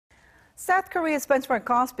South Korea's benchmark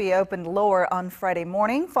KOSPI opened lower on Friday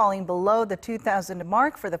morning, falling below the 2,000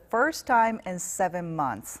 mark for the first time in 7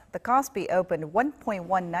 months. The KOSPI opened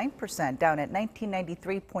 1.19%, down at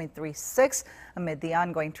 1993.36 amid the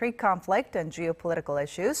ongoing trade conflict and geopolitical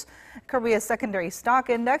issues. Korea's secondary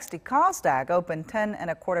stock index, the KOSDAQ, opened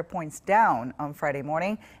 10.25 points down on Friday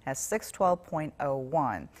morning at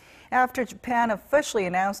 612.01. After Japan officially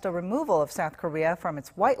announced a removal of South Korea from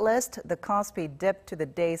its whitelist, the KOSPI dipped to the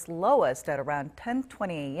day's lowest at around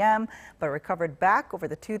 10:20 a.m., but recovered back over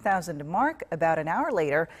the 2,000 mark about an hour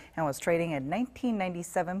later and was trading at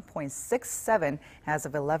 1997.67 as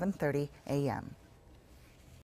of 11:30 a.m.